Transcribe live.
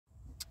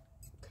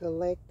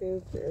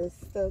collective. This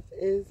stuff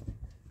is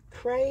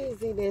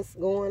crazy that's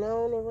going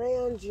on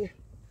around you.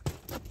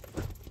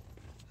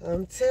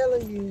 I'm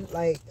telling you,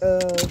 like,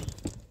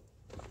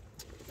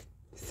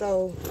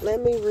 so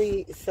let me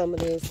read some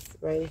of this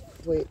right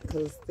quick,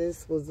 because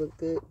this was a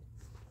good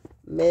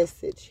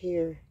message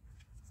here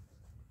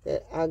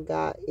that I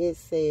got. It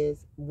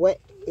says,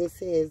 wait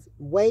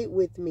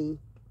with me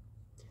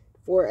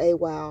for a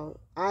while.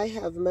 I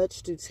have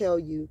much to tell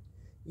you.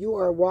 You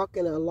are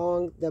walking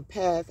along the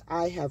path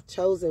I have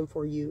chosen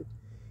for you.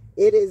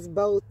 It is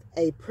both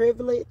a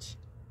privilege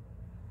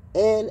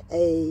and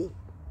a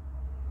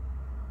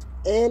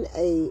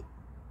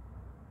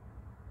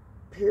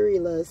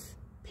peerless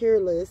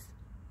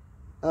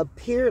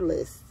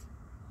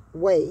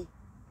way,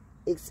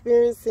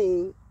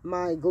 experiencing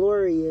my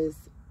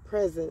glorious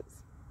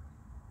presence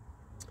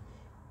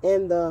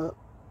and the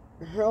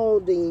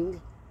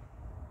holding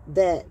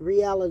that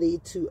reality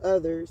to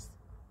others.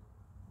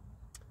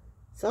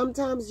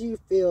 Sometimes you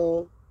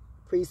feel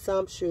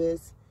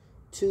presumptuous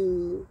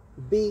to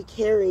be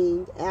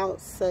carrying out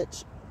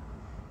such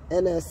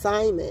an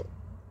assignment.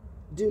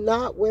 Do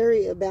not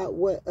worry about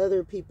what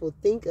other people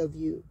think of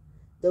you.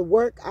 The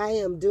work I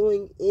am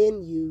doing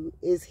in you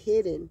is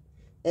hidden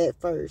at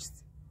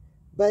first,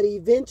 but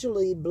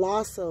eventually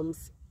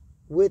blossoms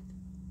with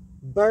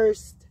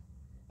burst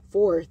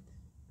forth.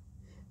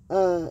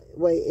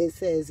 It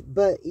says,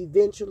 but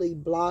eventually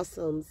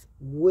blossoms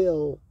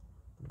will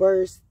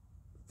burst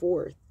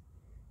forth,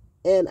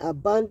 and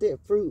abundant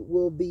fruit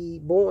will be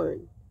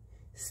born.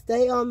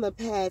 Stay on the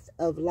path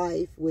of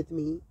life with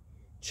me.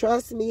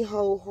 Trust me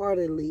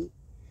wholeheartedly,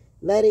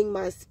 letting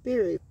my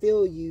spirit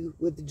fill you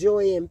with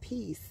joy and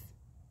peace.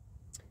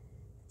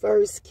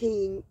 1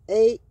 Kings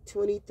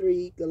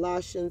 8:23,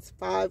 Galatians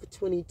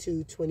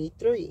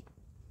 5:22-23.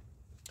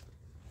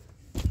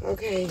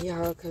 Okay,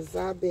 y'all, because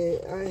I've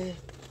been...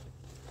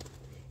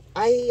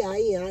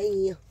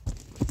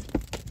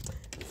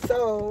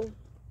 So,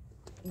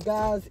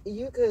 guys,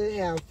 you could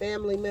have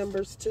family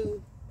members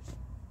too.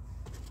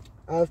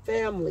 A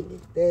family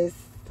that's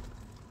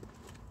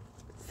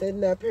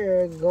sitting up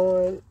here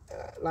going,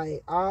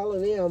 like, all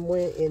of them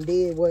went and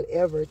did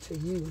whatever to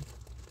you.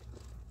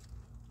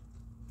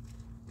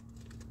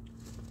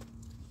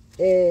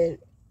 And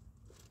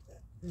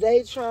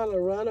they trying to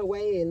run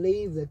away and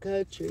leave the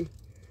country.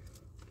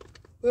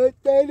 But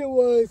they the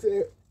ones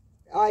that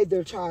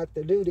either tried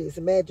to do this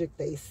magic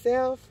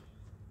themselves,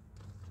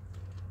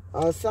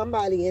 or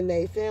somebody in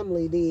their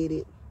family did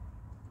it.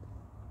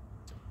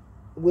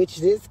 Which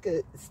this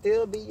could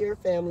still be your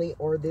family,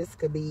 or this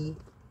could be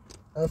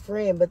a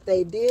friend. But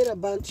they did a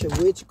bunch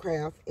of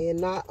witchcraft, and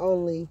not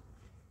only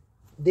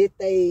did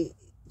they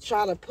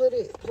try to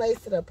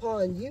place it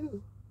upon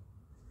you,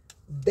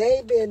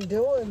 they've been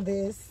doing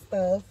this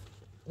stuff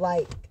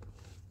like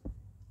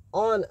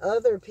on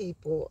other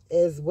people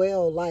as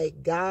well,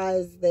 like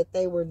guys that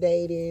they were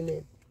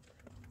dating,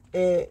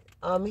 and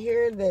I'm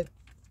hearing that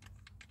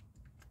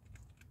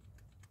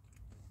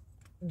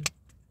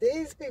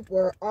these people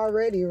are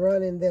already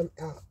running them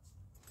out.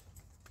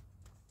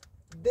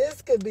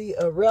 This could be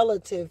a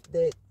relative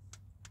that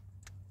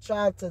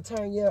tried to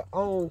turn your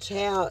own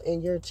child,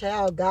 and your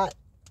child got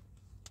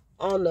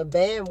on the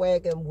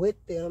bandwagon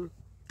with them,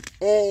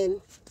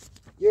 and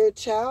your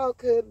child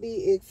could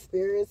be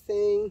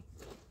experiencing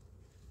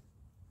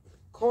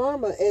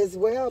karma as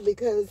well,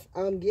 because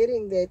I'm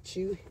getting that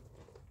you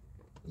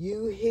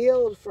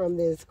healed from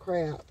this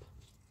crap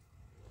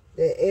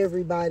that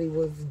everybody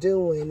was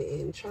doing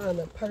and trying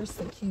to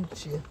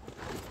persecute you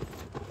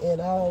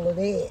and all of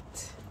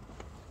that.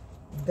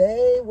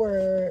 They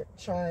were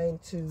trying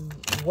to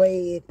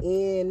weigh it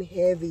in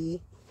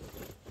heavy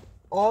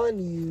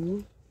on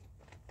you,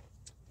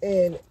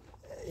 and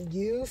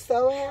you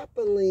so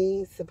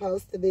happily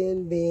supposed to be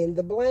being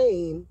the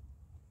blame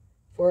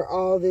for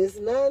all this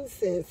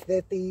nonsense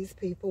that these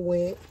people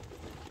went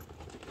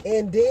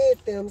and did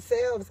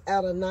themselves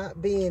out of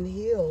not being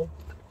healed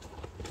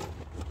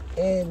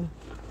and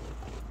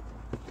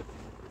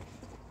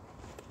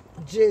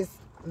just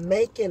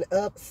making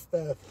up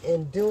stuff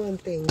and doing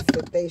things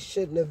that they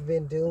shouldn't have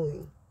been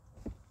doing.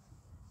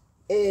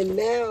 And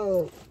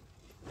now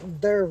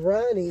they're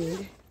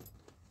running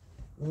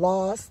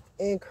lost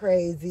and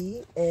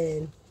crazy,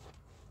 and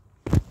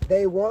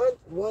they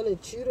wanted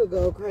you to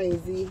go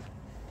crazy.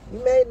 You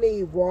may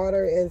need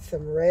water and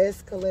some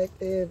rest,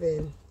 collective,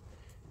 and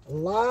a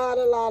lot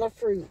of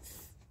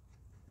fruits.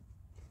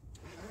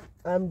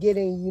 I'm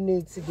getting you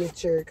need to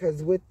get your,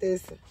 because with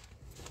this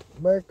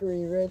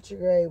Mercury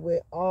retrograde,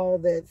 with all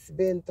that's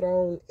been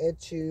thrown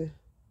at you,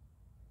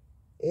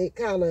 it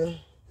kind of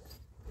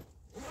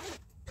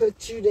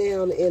put you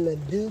down in a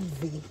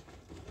doozy.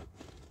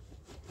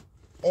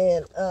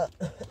 And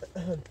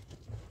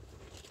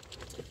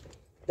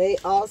they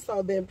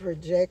also been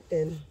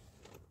projecting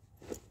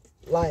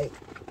like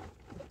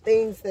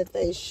things that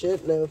they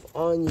shouldn't have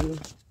on you,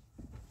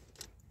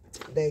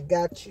 that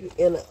got you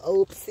in an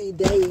oopsie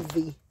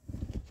daisy.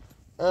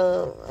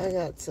 I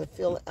got to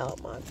fill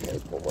out my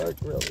paperwork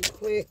really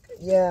quick.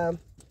 Yeah,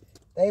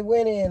 They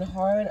went in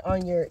hard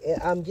on your...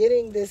 I'm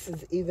getting this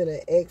is even an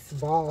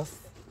ex-boss.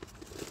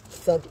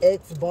 Some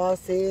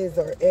ex-bosses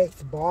or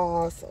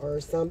ex-boss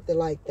or something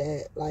like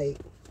that. Like,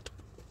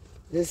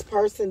 this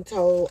person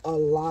told a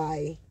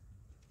lie.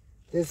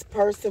 This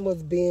person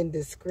was being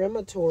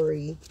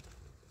discriminatory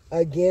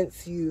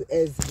against you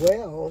as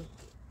well.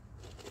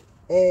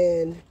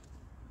 And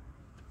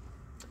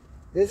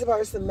this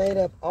person made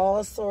up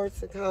all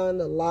sorts of kind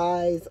of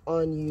lies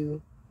on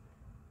you.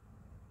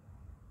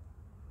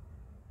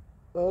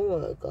 Oh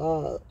my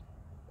God.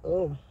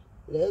 Oh,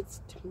 that's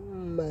too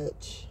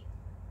much.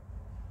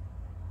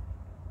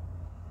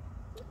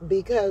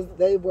 Because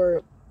they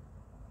were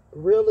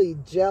really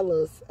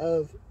jealous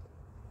of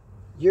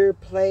your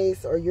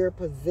place or your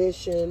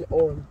position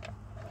or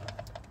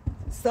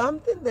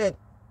something that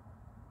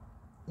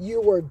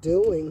you were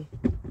doing.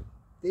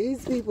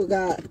 These people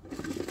got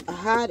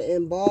hot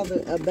and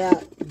bothered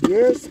about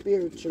your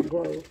spiritual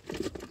growth.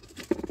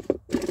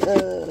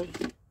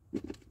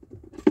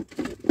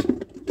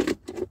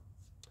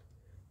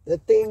 The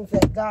things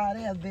that God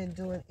has been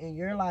doing in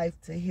your life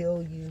to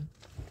heal you.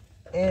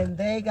 And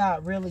they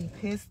got really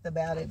pissed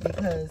about it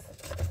because,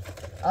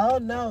 oh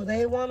no,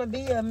 they want to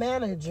be a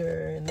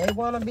manager and they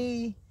want to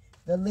be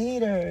the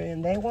leader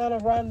and they want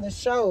to run the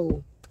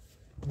show.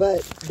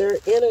 But their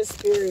inner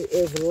spirit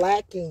is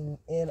lacking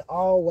in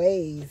all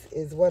ways,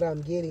 is what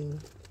I'm getting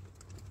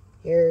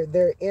here.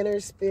 Their inner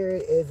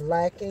spirit is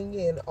lacking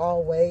in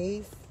all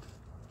ways,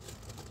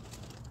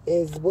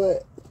 is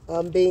what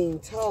I'm being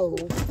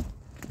told.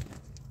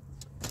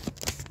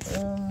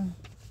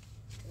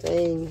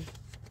 Dang.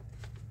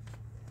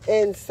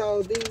 And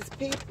so these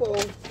people,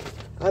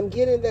 I'm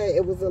getting that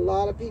it was a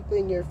lot of people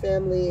in your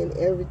family and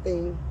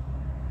everything.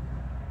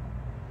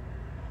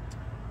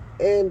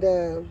 And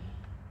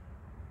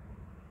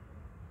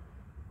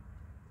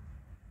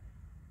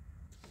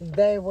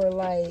they were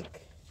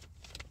like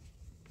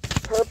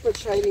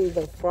perpetrating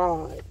the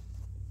fraud.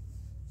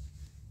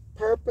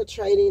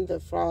 Perpetrating the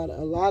fraud.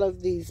 A lot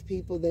of these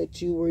people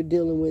that you were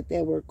dealing with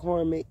that were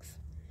karmics,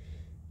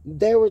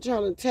 they were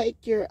trying to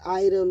take your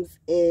items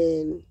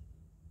and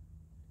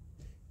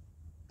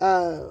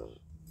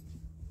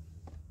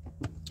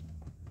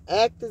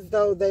act as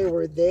though they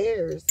were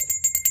theirs.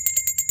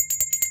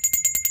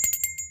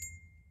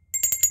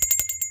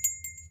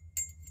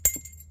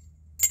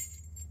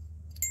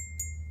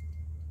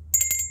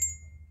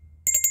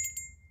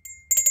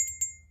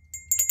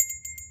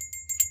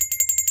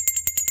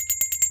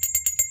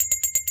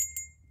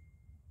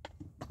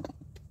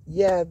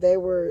 Yeah, they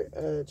were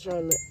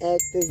trying to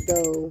act as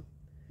though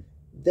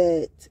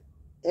that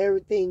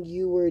everything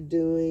you were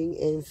doing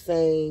and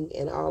saying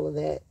and all of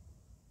that,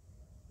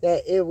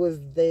 that it was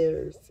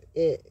theirs.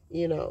 It,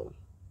 you know,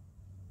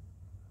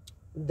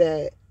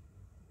 that,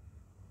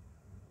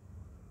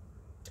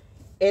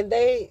 and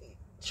they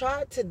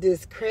tried to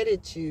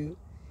discredit you.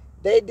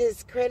 They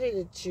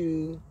discredited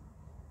you,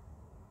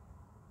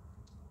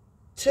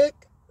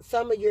 took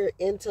some of your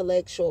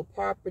intellectual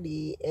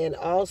property and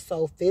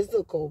also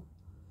physical,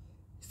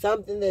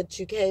 something that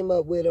you came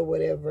up with or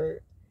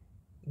whatever,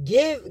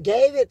 gave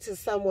it to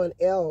someone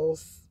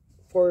else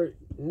for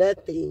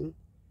nothing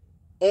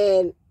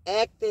and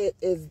acted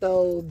as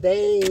though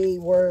they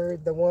were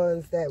the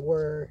ones that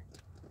were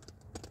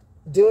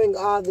doing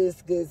all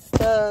this good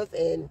stuff,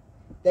 and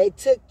they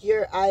took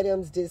your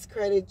items,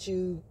 discredited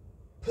you,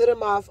 put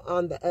them off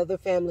on the other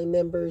family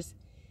members,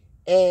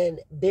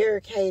 and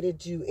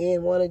barricaded you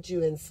in, wanted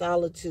you in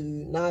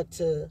solitude, not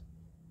to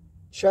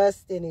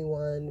trust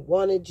anyone,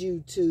 wanted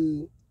you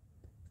to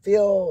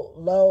feel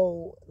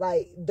low.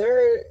 Like,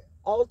 their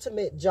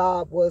ultimate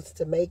job was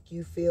to make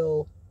you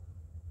feel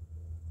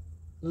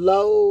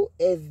low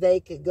as they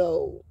could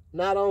go.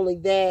 Not only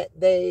that,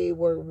 they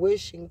were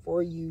wishing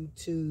for you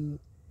to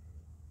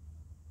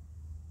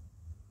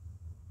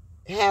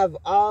have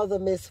all the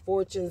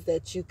misfortunes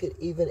that you could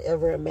even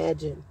ever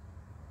imagine.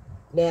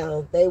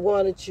 Now, they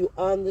wanted you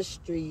on the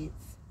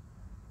streets,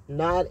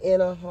 not in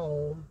a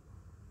home,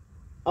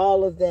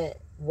 all of that,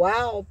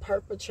 while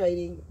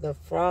perpetrating the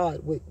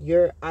fraud with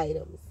your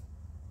items.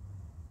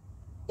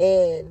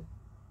 And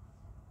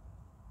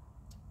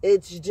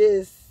it's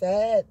just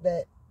sad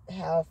that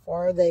how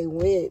far they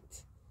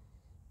went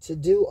to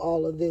do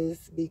all of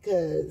this,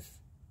 because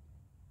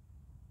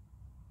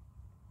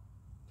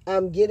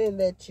I'm getting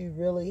that you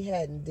really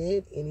hadn't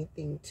did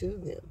anything to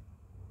them.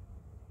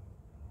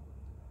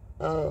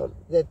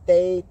 That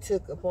they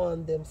took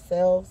upon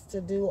themselves to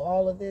do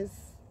all of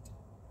this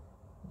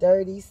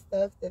dirty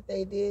stuff that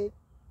they did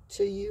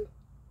to you.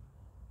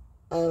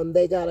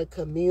 They got a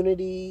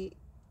community.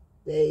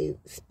 They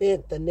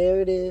spent the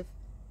narrative.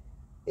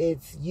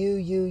 It's you.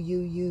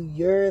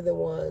 You're the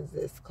ones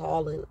that's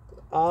calling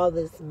all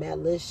this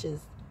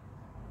malicious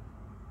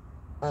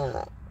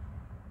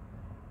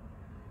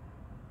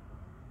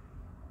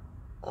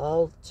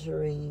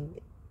altering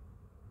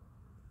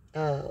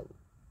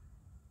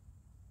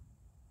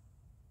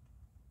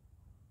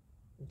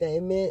they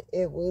meant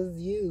it was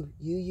you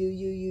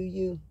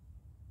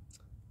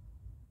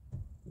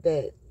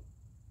that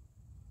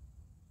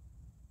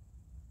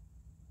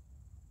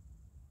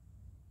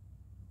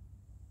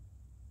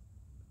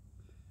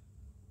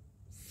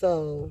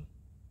So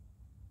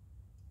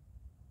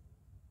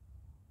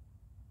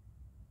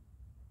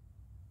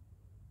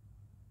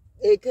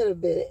it could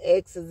have been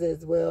exes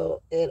as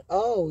well. And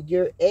oh,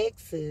 your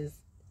exes,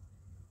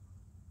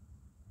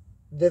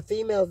 the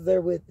females they're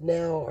with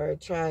now are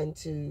trying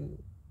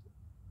to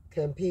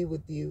compete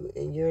with you,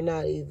 and you're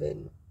not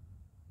even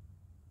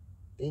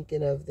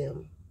thinking of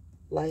them.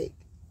 Like,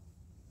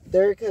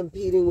 they're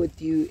competing with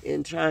you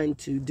and trying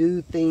to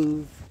do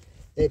things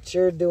that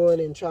you're doing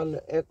and trying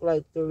to act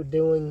like they're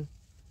doing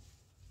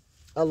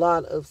a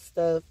lot of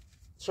stuff,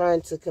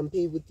 trying to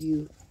compete with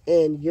you,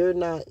 and you're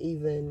not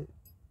even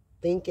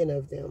thinking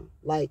of them.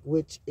 Like,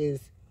 which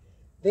is,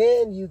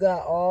 then you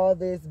got all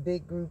this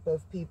big group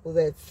of people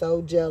that's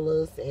so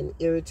jealous and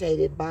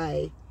irritated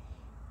by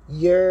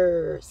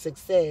your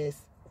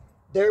success.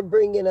 They're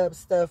bringing up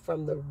stuff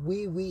from the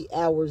wee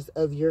hours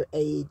of your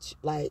age,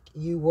 like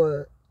you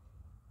were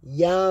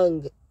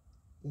young,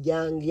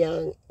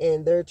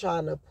 and they're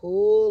trying to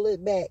pull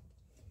it back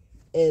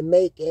and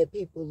make it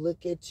people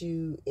look at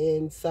you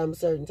in some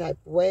certain type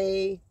of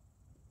way.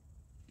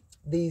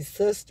 These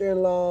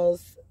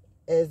sister-in-laws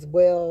as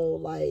well,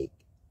 like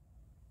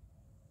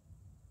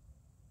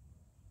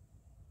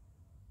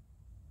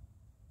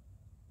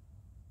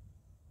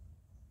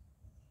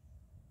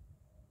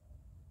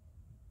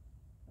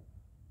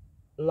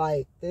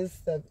this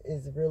stuff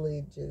is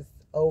really just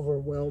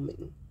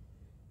overwhelming.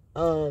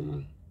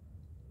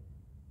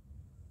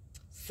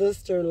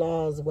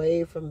 Sister-in-laws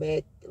way from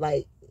back,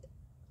 like,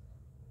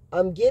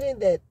 I'm getting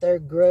that their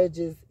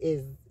grudges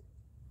is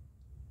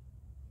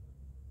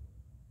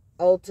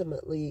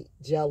ultimately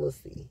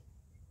jealousy.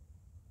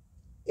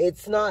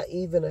 It's not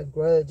even a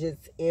grudge,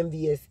 it's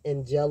envious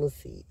and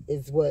jealousy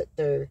is what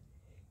they're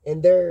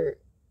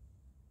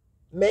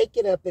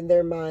making up in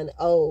their mind.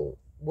 Oh,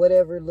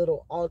 whatever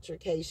little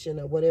altercation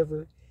or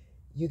whatever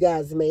you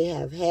guys may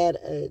have had,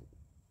 a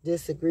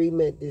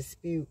disagreement,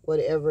 dispute,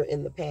 whatever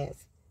in the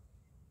past,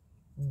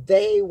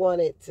 they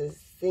want it to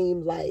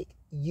seem like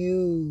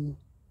you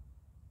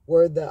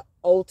were the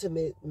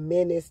ultimate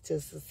menace to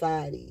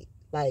society.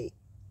 Like,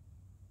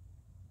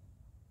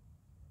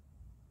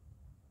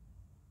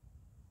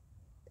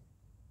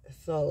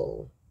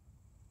 so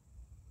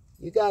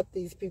you got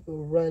these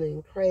people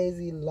running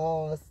crazy,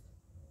 lost,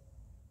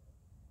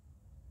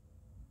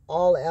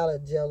 all out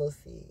of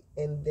jealousy,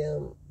 and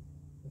them,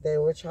 they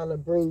were trying to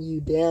bring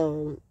you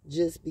down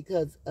just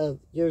because of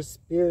your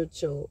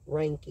spiritual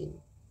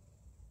ranking.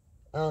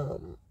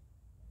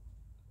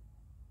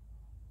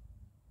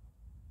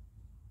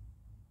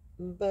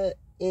 But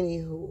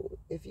anywho,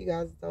 if you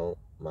guys don't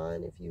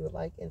mind, if you would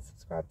like and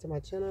subscribe to my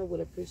channel, I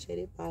would appreciate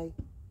it. Bye.